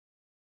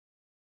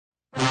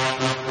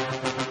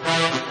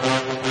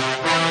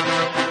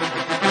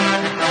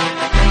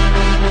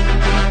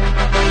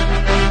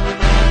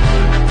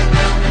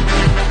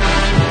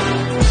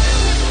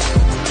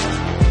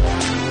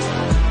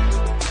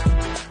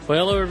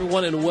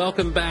everyone, and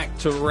welcome back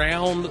to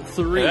round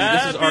 3.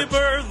 Happy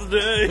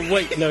birthday!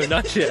 Wait, no,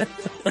 not yet.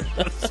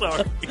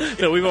 Sorry.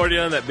 No, we've already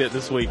done that bit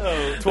this week.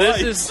 Oh,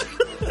 twice.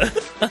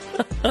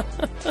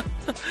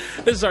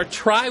 This is our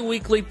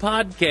tri-weekly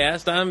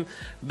podcast. I'm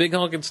Big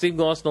Honkin' Steve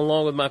Glosson,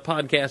 along with my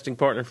podcasting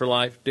partner for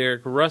life,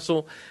 Derek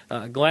Russell.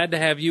 Glad to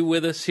have you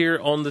with us here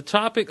on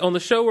the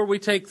show where we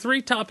take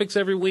 3 topics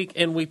every week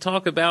and we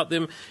talk about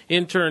them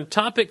in turn.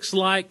 Topics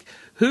like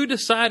who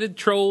decided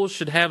trolls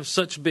should have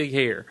such big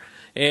hair?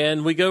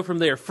 And we go from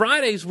there.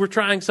 Fridays, we're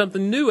trying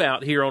something new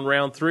out here on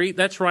round 3.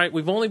 That's right.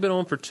 We've only been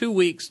on for 2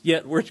 weeks,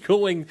 yet we're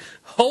going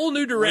whole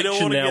new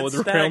direction now with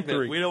round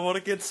 3. We don't want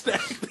to get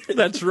stagnant.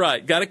 That's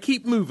right. Got to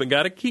keep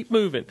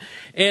moving.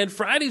 And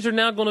Fridays are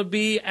now going to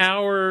be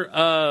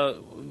our,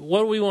 what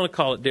do we want to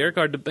call it, Derek?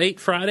 Our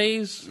debate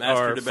Fridays?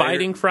 Our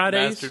fighting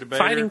Fridays?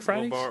 Fighting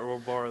Fridays? We'll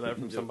borrow that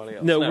from somebody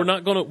else. No, we're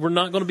not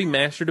going to be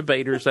master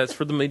debaters. That's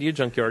for the Media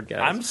Junkyard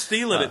guys. I'm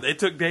stealing it. They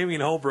took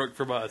Damian Holbrook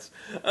from us.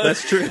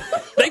 That's true.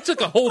 They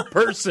took a whole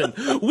person.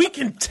 We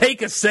can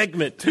take a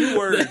segment. 2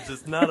 words.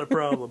 It's not a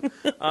problem.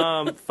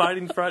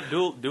 Fighting Friday,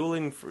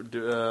 dueling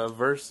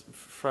verse.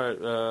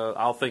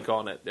 I'll think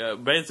on it.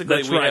 Basically,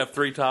 That's we right. have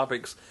 3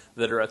 topics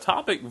that are a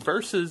topic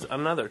versus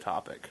another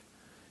topic.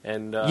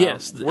 And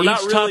yes, we're not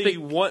really topic.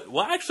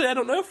 Well, actually, I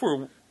don't know if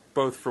we're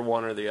both for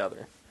one or the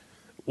other.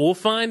 We'll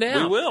find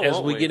out We will, as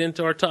won't we we? get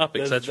into our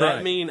topics. Does That's that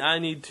right. mean I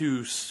need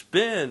to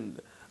spin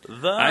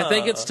the I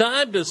think it's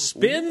time to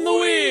spin the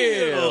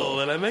wheel.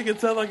 And I make it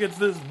sound like it's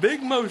this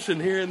big motion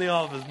here in the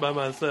office by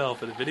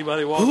myself. And if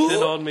anybody walked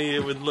in on me,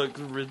 it would look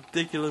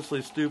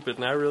ridiculously stupid.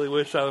 And I really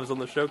wish I was on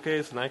the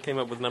showcase and I came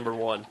up with number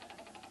 1.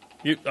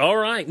 All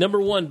right,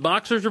 number 1,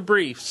 boxers or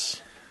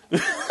briefs?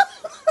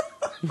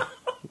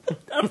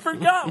 I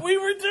forgot we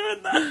were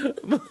doing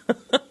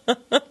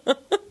that.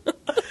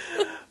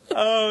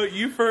 Oh,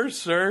 you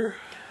first, sir.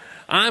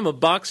 I'm a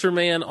boxer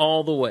man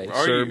all the way,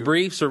 Are sir. you?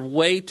 Briefs are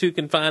way too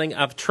confining.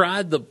 I've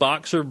tried the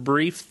boxer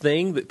brief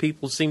thing that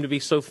people seem to be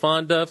so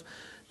fond of.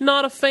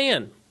 Not a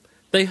fan.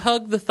 They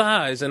hug the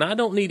thighs, and I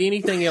don't need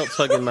anything else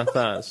hugging my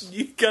thighs.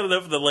 You got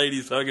enough of the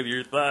ladies hugging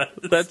your thighs.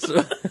 That's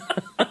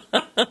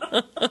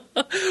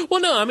well,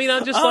 no, I mean, I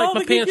just All like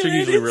my the pants geeky are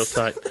usually real ladies.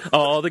 tight.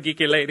 All the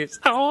geeky ladies.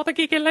 All the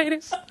geeky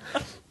ladies.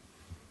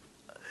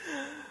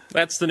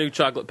 That's the new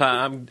chocolate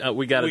pie.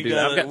 We got to do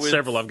that. I've got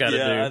several I've got to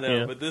do. I know,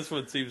 Yeah. but this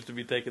one seems to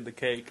be taking the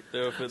cake.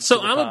 No offense So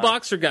to the I'm pie. a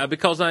boxer guy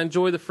because I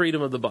enjoy the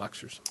freedom of the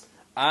boxers.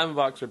 I'm a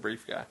boxer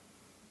brief guy.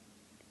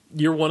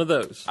 You're one of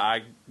those.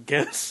 I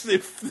guess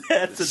if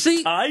that's a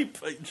See- type,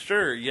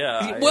 sure, yeah.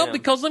 I Well, am.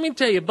 because let me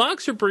tell you,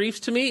 boxer briefs,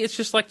 to me, it's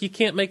just like you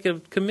can't make a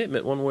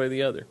commitment one way or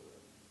the other.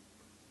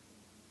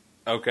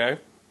 Okay.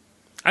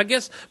 I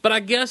guess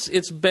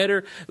it's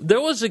better.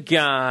 There was a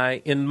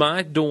guy in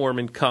my dorm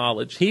in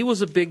college. He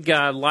was a big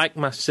guy like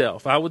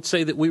myself. I would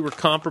say that we were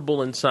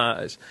comparable in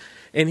size.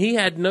 And he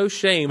had no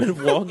shame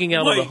in walking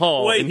out of the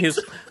hall in his...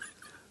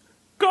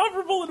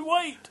 Comparable in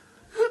weight.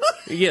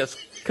 Yes,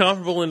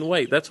 comparable in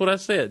weight. That's what I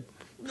said.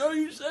 No,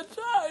 you said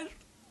size.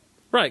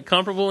 Right,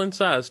 comparable in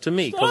size to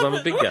me because I'm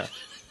a big guy.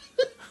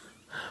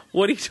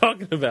 What are you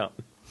talking about?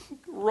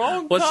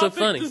 Wrong What's so topic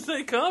funny? to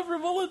say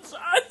comparable in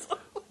size.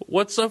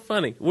 What's so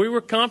funny? We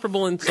were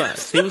comparable in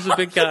size. He was a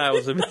big guy. I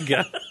was a big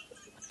guy.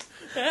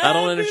 I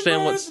don't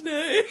understand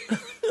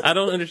I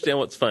don't understand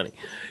what's funny.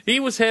 He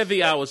was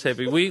heavy. I was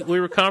heavy. We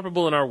were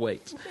comparable in our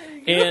weights,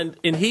 and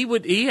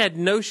he had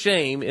no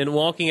shame in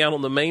walking out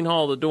on the main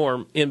hall of the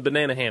dorm in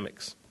banana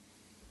hammocks.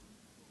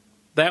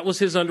 That was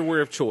his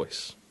underwear of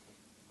choice.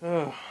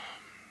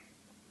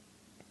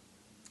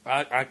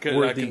 I could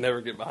never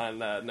get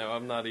behind that. No,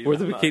 I'm not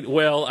even.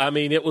 Well, I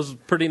mean, it was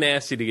pretty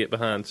nasty to get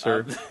behind,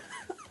 sir.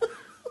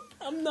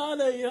 I'm not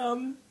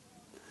a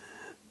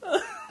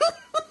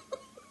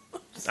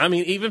I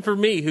mean, even for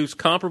me, who's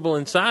comparable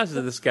in size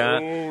to this guy,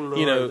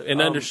 Lord.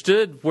 and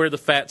understood where the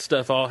fat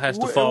stuff all has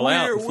to fall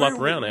out and flop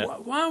around at.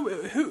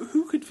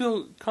 Who could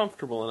feel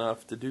comfortable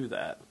enough to do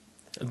that?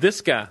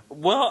 This guy.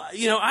 Well,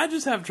 I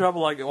just have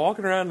trouble like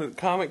walking around at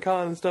Comic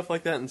Con and stuff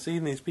like that and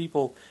seeing these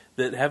people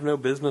that have no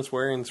business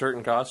wearing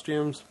certain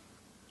costumes.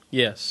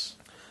 Yes.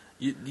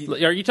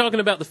 Are you talking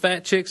about the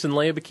fat chicks in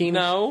Leia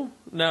bikinis?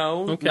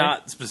 No, Okay.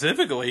 not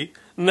specifically.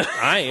 No.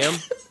 I am.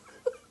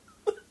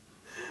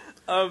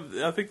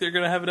 I think they're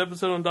going to have an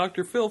episode on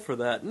Dr. Phil for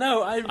that.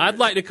 No, I'd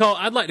like to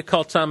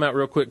call time out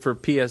real quick for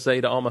a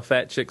PSA to all my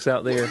fat chicks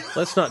out there.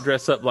 Let's not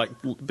dress up like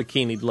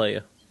bikinied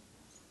Leia.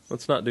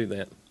 Let's not do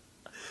that.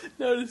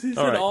 Notice he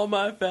said right. all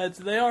my fats.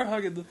 They are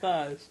hugging the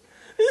thighs.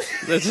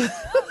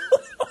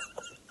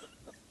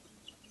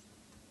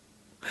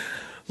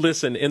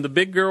 Listen, in the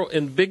big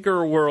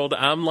girl world,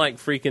 I'm like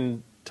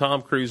freaking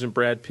Tom Cruise and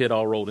Brad Pitt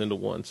all rolled into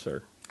one,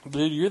 sir.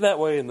 Dude, you're that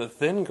way in the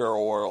thin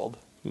girl world.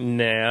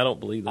 Nah, I don't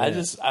believe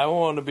that. I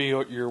want to be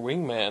your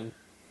wingman.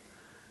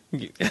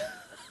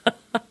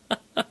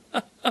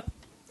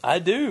 I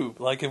do.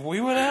 Like if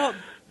we went out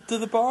to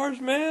the bars,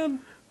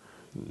 man.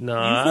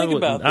 No, You think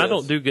about I this.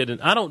 don't do good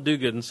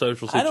in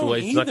social I don't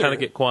situations. I kind either. of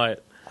get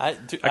quiet. I I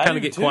kind do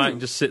of get too. quiet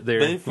and just sit there.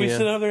 But if we Yeah.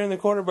 sit out there in the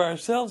corner by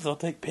ourselves, they'll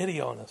take pity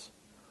on us.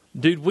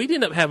 Dude, we'd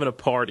end up having a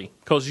party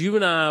because you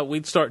and I,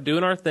 we'd start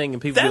doing our thing,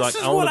 and people would be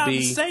like, "I want to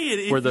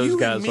be where those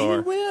guys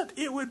are." Went,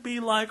 it would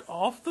be like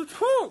off the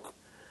hook.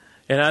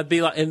 And I'd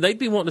be like, and they'd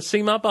be wanting to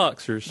see my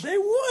boxers. They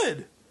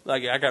would.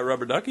 Like, I got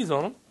rubber duckies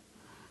on them.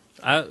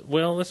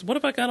 What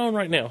have I got on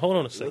right now? Hold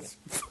on a second.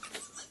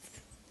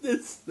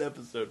 This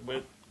episode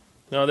went.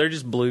 No, they're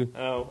just blue.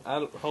 Oh,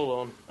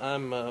 hold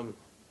on. I'm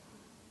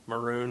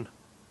maroon.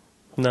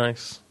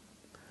 Nice.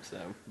 So,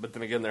 but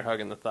then again, they're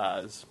hugging the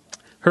thighs.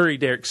 Hurry,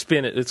 Derek,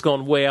 spin it. It's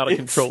gone way out of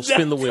control.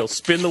 Spin the wheel.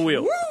 Spin the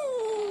wheel.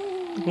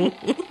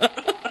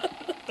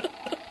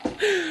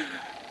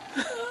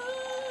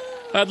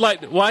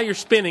 While you're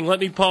spinning, let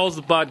me pause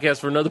the podcast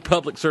for another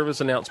public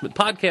service announcement.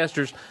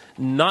 Podcasters,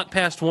 not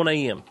past 1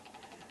 a.m.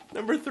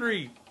 Number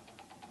 3.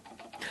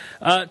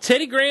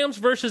 Teddy Grahams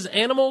versus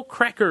Animal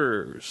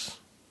Crackers.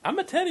 I'm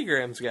a Teddy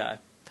Grahams guy.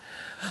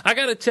 I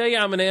got to tell you,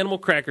 I'm an Animal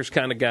Crackers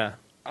kind of guy.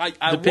 I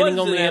Depending was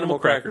on an the Animal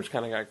Crackers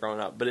kind of guy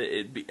growing up, but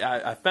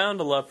I found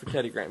a love for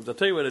Teddy Grahams. I'll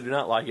tell you what I do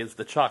not like is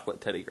the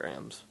chocolate Teddy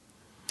Grahams.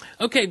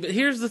 Okay, but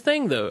here's the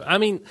thing, though. I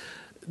mean,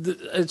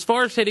 as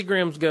far as Teddy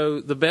Grahams go,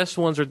 the best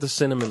ones are the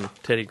cinnamon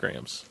Teddy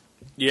Grahams.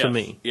 Yes, to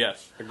me.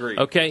 Yes, agreed.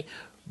 Okay,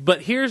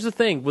 but here's the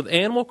thing. With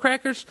Animal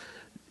Crackers,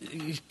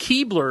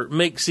 Keebler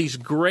makes these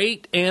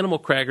great Animal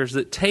Crackers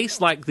that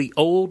taste like the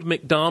old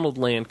McDonald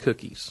Land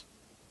cookies.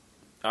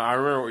 I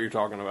remember what you're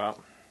talking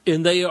about.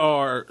 And they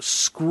are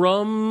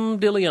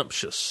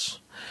scrumdiddlyumptious.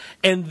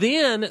 And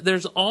then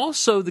there's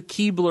also the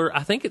Keebler,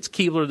 I think it's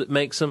Keebler that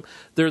makes them.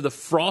 They're the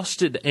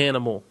frosted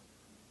animal.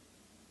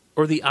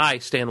 Or the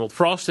iced animal.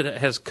 Frosted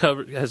has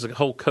a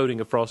whole coating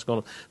of frosting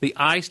on them. The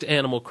iced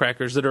animal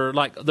crackers that are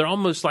they're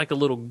almost like a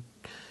little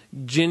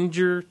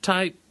ginger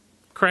type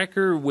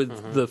cracker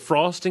with the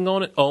frosting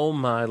on it. Oh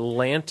my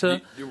Lanta!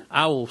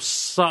 I will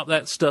sop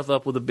that stuff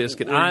up with a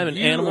biscuit. I'm an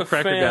animal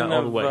cracker guy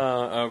all the way.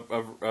 I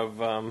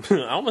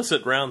almost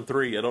said round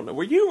 3. I don't know.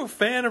 Were you a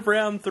fan of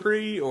round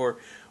 3, or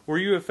were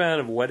you a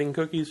fan of wedding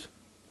cookies?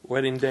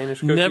 Wedding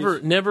Danish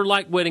cookies? Never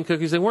liked wedding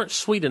cookies. They weren't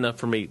sweet enough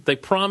for me. They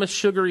promised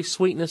sugary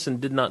sweetness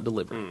and did not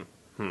deliver.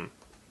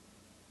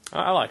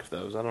 I liked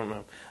those. I don't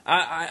know.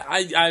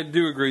 I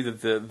do agree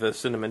that the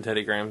cinnamon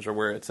Teddy Grahams are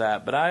where it's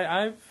at, but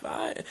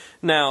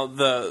now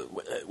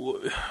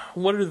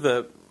what are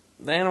the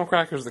animal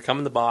crackers that come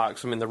in the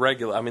box? I mean the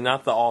regular. I mean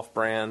not the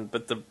off-brand,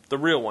 but the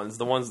real ones,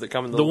 the ones that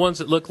come in the ones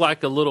that look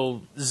like a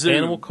little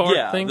animal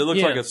cart thing. That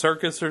looks like a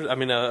circus, or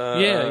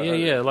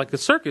like a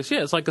circus.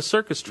 Yeah, it's like a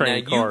circus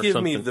train car. Now you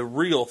give me the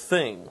real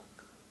thing.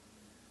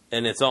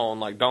 And it's on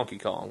like Donkey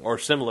Kong, or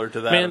similar to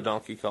that of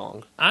Donkey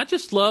Kong. I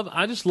just love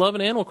an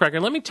animal cracker.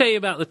 And let me tell you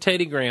about the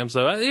Teddy Grahams,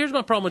 though. Here's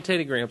my problem with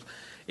Teddy Grahams: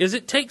 is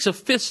it takes a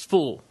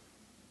fistful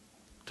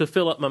to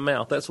fill up my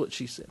mouth. That's what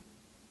she said.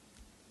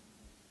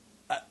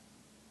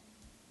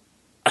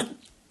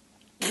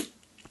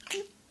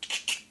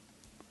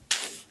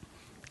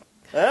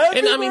 Happy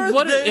and I mean,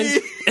 birthday!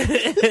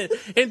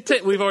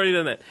 we've already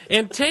done that.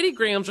 And Teddy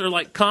Grahams are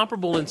like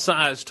comparable in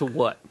size to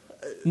what?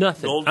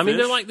 Nothing. Goldfish? I mean,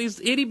 they're like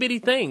these itty bitty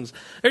things.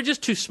 They're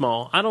just too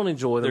small. I don't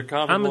enjoy them. They're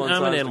comparable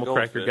I'm an animal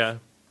cracker guy,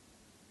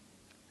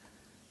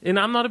 and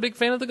I'm not a big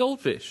fan of the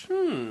goldfish.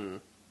 Really?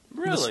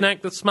 The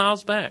snack that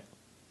smiles back.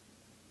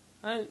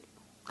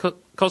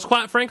 Because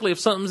quite frankly, if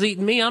something's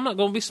eating me, I'm not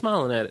going to be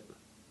smiling at it.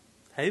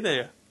 Hey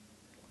there,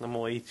 I'm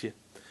gonna eat you.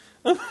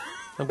 Well,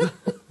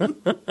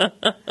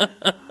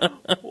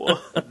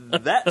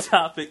 that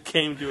topic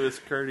came to us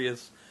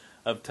courteous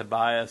of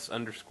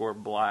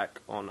Tobias_Black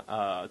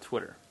on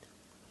Twitter.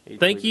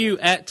 Thank you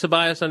at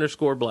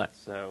Tobias_Black.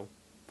 So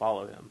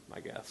follow him, I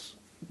guess.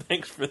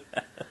 Thanks for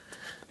that.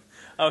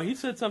 Oh, he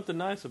said something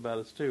nice about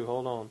us too.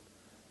 Hold on,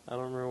 I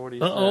don't remember what he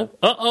said.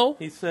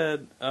 He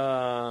said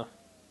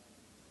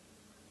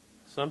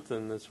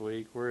something this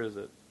week. Where is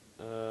it?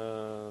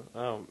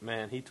 Oh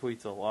man, he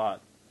tweets a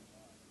lot.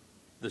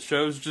 The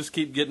shows just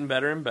keep getting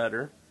better and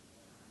better.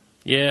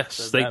 Yes,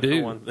 So they that's do.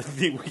 the one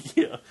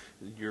yeah,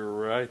 you're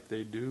right,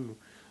 they do.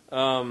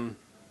 I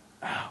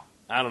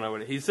don't know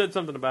what he said.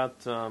 Something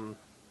about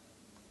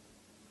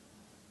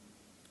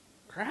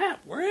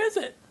crap. Where is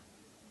it?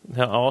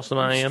 How awesome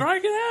I am.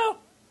 Strike it out.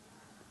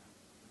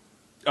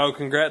 Oh,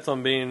 congrats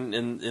on being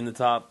in the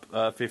top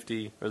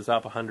 50 or the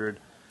top 100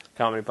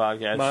 comedy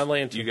podcasts. My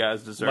Lanta. You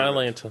guys deserve My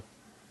it. Lanta.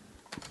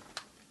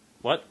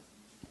 What?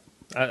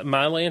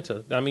 My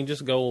Lanta. I mean,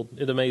 just gold.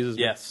 It amazes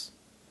me. Yes.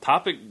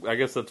 Topic, I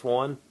guess that's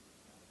one.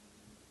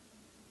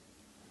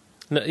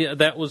 No, yeah,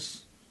 that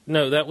was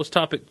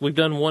topic. We've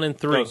done 1 and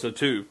 3. Oh, so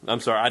 2.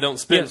 I'm sorry. I don't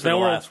spin Yes, for the now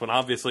we're- last one.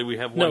 Obviously, we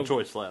have one No.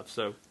 choice left.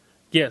 So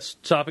Yes,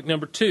 topic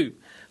number 2.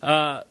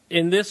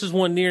 And this is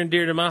one near and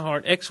dear to my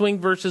heart. X-Wing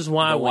versus the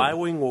Y-Wing.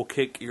 Y-Wing will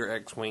kick your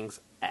X-Wing's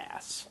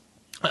ass.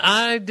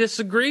 I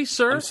disagree,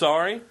 sir.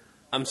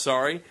 I'm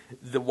sorry.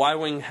 The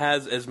Y-Wing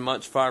has as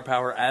much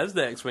firepower as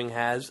the X-Wing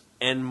has,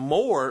 and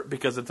more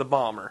because it's a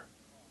bomber.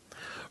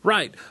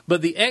 Right,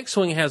 but the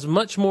X-Wing has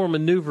much more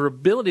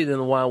maneuverability than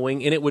the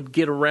Y-Wing, and it would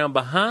get around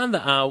behind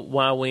the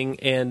Y-Wing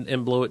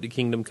and blow it to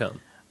Kingdom Come.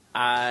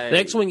 The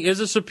X-Wing is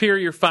a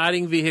superior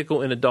fighting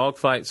vehicle in a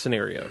dogfight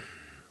scenario.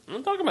 I'm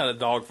not talking about a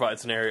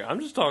dogfight scenario. I'm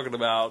just talking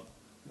about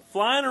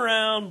flying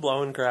around,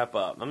 blowing crap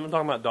up. I'm not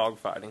talking about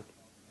dogfighting.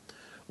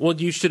 Well,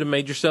 you should have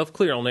made yourself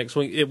clear on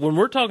X-Wing. When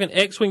we're talking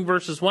X-Wing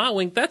versus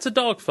Y-Wing, that's a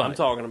dogfight. I'm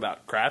talking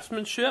about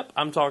craftsmanship.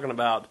 I'm talking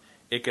about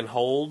it can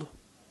hold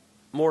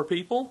more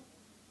people.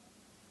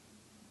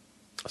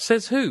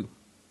 Says who?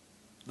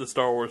 The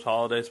Star Wars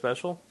Holiday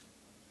Special.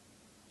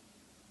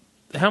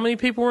 How many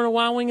people were in a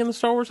Y-Wing in the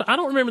Star Wars? I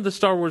don't remember the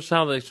Star Wars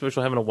Holiday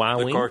Special having a The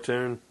Y-Wing.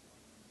 cartoon.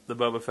 The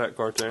Boba Fett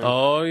cartoon.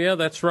 Oh, yeah,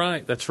 that's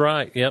right. That's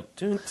right.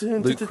 Yep.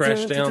 Luke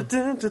crashed down.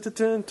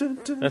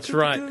 That's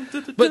right.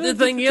 But the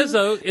thing is,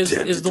 though,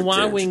 is the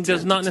Y-Wing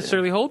does not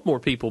necessarily hold more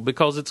people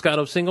because it's got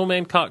a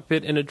single-man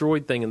cockpit and a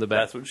droid thing in the back.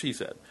 That's what she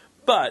said.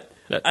 But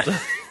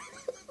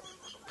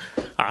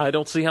I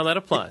don't see how that it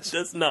applies.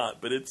 does not,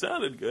 but it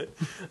sounded good.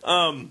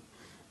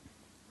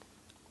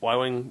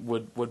 Y-Wing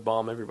would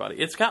bomb everybody.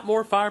 It's got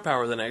more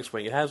firepower than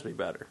X-Wing. It has to be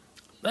better.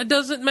 That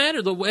doesn't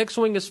matter. The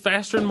X-Wing is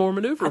faster and more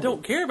maneuverable. I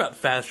don't care about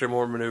faster,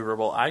 more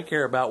maneuverable. I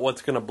care about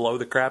what's going to blow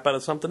the crap out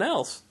of something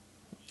else.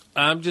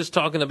 I'm just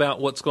talking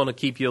about what's going to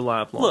keep you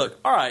alive longer. Look,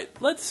 all right,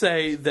 let's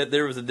say that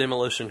there was a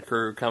demolition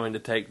crew coming to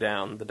take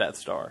down the Death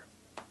Star.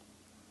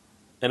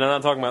 And I'm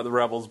not talking about the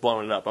rebels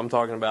blowing it up. I'm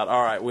talking about,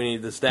 all right, we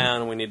need this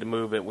down, we need to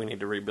move it, we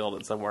need to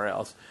rebuild it somewhere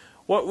else.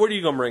 What are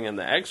you going to bring in?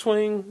 The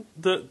X-Wing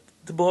to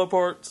blow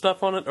apart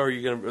stuff on it? Or are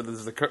you going to,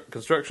 is the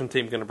construction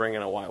team going to bring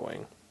in a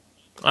Y-Wing?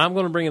 I'm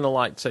going to bring in a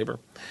lightsaber.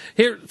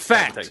 Here,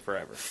 fact. That'll take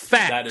forever.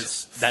 Fact. That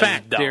is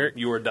fact, dumb. Derek.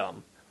 You are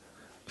dumb.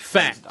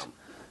 Fact. Dumb.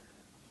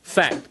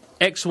 Fact.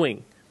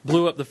 X-Wing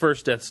blew up the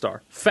first Death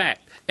Star.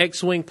 Fact.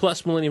 X-Wing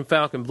plus Millennium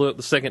Falcon blew up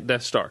the second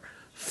Death Star.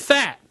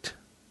 Fact.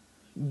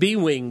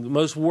 B-Wing, the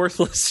most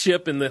worthless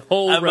ship in the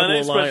whole Rebel My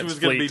next question Alliance was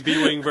going to fleet. be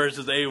B-Wing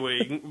versus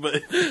A-Wing.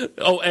 But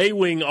Oh,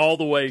 A-Wing all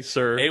the way,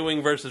 sir.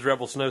 A-Wing versus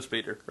Rebel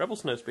Snowspeeder. Rebel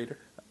Snowspeeder.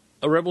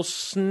 A Rebel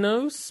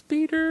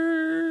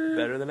Snowspeeder?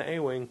 Better than an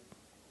A-Wing.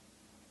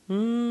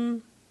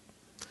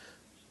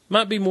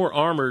 Might be more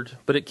armored,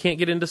 but it can't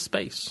get into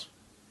space.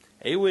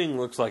 A-Wing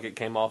looks like it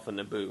came off of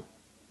Naboo.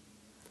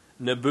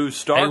 Naboo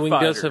Starfighter. A-Wing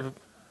does have...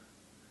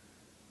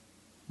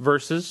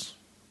 Versus...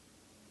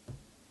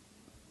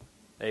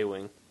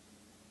 A-Wing.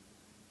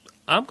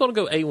 I'm going to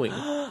go A-Wing.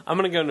 I'm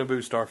going to go Naboo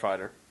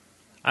Starfighter.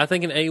 I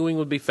think an A-Wing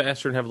would be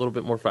faster and have a little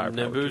bit more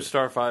firepower. Naboo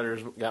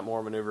Starfighter's got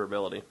more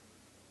maneuverability.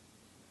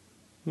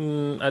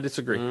 I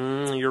disagree.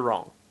 You're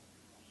wrong.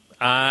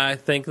 I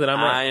think that I'm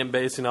right. I am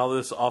basing all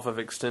this off of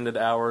extended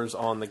hours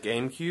on the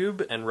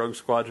GameCube and Rogue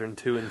Squadron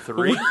 2 and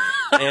 3.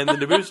 And the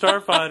Naboo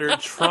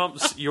Starfighter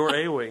trumps your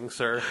A-Wing,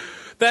 sir.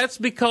 That's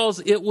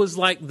because it was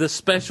like the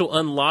special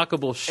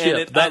unlockable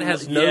ship. That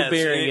has no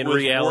bearing in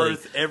reality.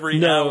 Worth every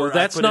no, hour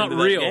that's I put not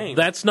into real. That game.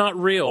 That's not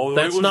real. Oh,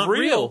 that's it was not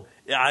real.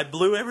 Yeah, I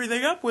blew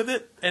everything up with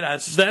it, and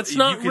That's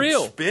not you can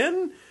real.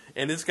 Spin,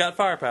 and it's got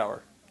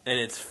firepower, and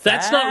it's fast.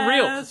 That's not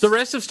real. The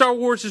rest of Star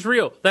Wars is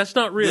real. That's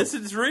not real. This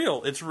is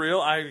real. It's real.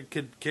 I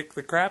could kick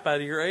the crap out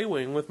of your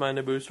A-Wing with my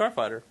Naboo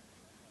Starfighter.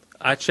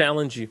 I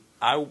challenge you.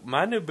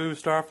 My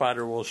Naboo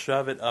Starfighter will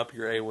shove it up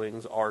your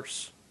A-Wing's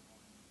arse.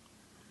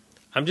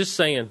 I'm just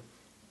saying.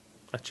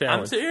 I I'm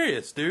challenge.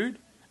 serious, dude.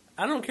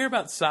 I don't care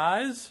about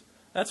size.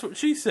 That's what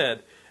she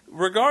said.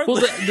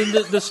 Regardless. Well,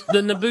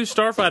 the Naboo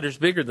Starfighter is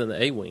bigger than the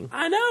A-Wing.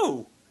 I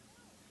know.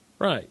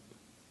 Right.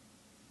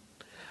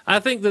 I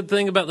think the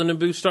thing about the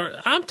Naboo Star...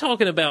 I'm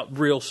talking about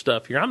real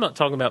stuff here. I'm not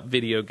talking about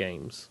video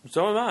games.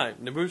 So am I.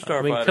 Naboo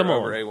Starfighter come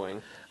on. over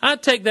A-Wing.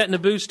 I'd take that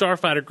Naboo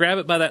Starfighter, grab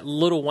it by that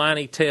little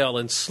whiny tail,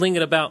 and sling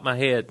it about my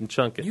head and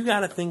chunk it. You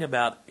got to think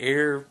about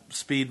air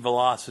speed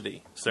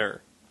velocity, sir.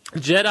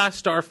 Jedi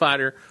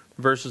Starfighter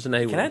versus an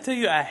A-Wing. Can I tell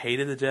you I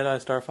hated the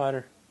Jedi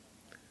Starfighter?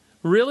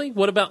 Really?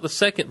 What about the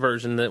second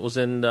version that was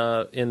in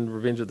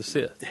Revenge of the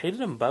Sith?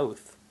 Hated them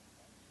both.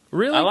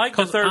 Really? I like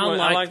the 'Cause third one.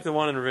 I liked- like the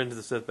one in Revenge of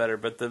the Sith better,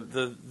 but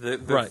the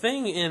Right.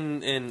 thing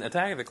in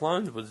Attack of the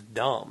Clones was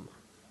dumb.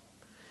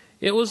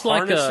 It was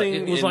like a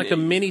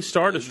Harnessing mini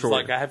Star It was Destroyer.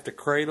 like I have to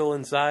cradle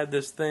inside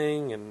this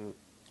thing, and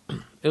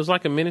It was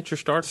like a miniature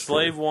Star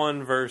Destroyer. Slave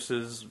One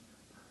versus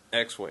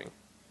X-Wing.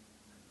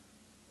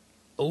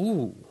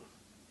 Ooh.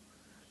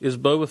 Is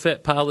Boba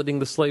Fett piloting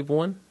the Slave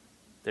One?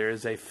 There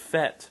is a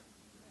Fett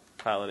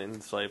piloting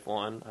the Slave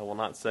One. I will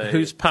not say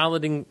Who's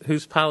piloting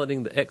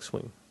the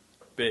X-Wing?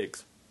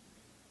 Biggs.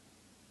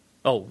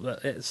 Oh,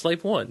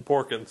 Slave One.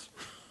 Porkins.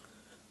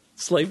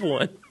 Slave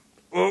One.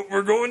 Oh,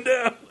 we're going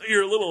down.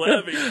 You're a little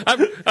heavy.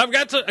 I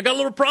got a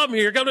little problem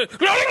here.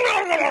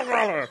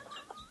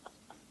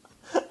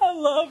 I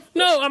love.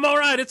 No, I'm all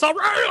right. It's all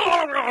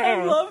I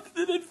right. love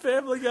that in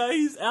Family Guy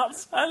he's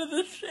outside of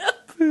the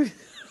ship.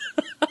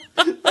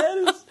 That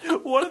is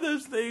one of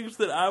those things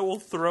that I will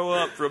throw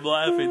up from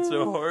laughing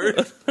so hard.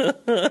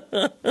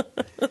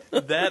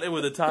 That and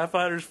when the TIE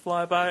fighters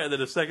fly by, and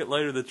then a second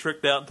later the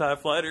tricked out TIE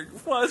fighter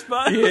flies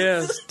by.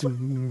 Yes.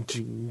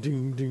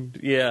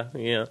 Yeah,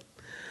 yeah.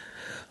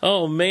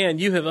 Oh, man,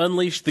 you have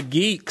unleashed the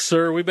geek,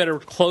 sir. We better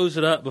close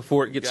it up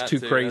before it gets too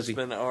crazy.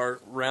 That's been our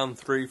round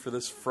 3 for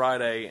this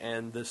Friday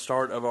and the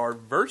start of our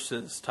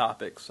versus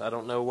topics. I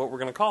don't know what we're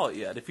going to call it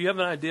yet. If you have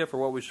an idea for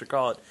what we should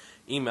call it,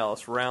 email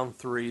us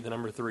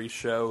round3,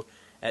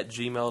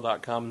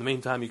 show@gmail.com. In the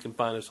meantime, you can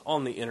find us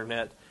on the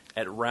internet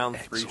at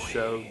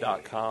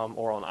round3show.com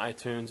or on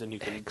iTunes, and you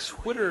can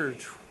twiddle.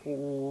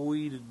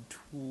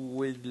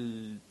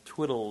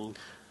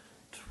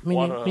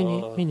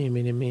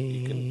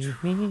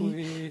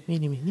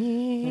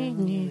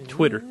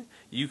 Twitter.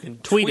 You can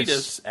tweet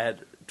us at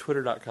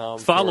twitter.com.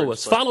 Follow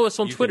us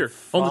on Twitter.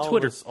 On the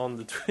Twitter. On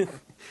the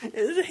Twitter.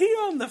 Is he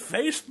on the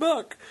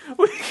Facebook?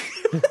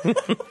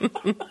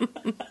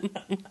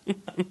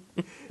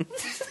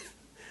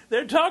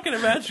 They're talking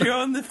about you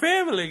on the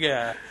Family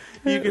Guy.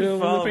 You can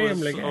follow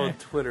us on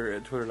Twitter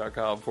at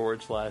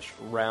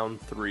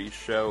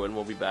twitter.com/round3show, and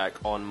we'll be back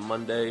on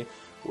Monday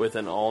with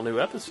an all-new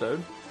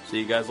episode. See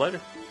you guys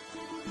later.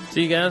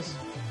 See you guys.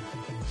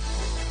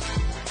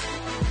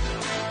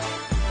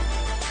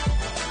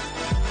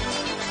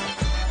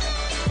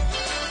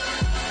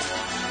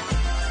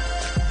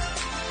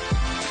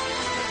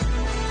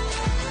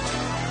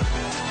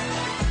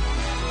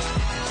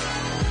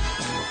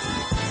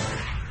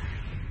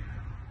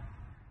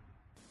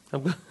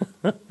 I'm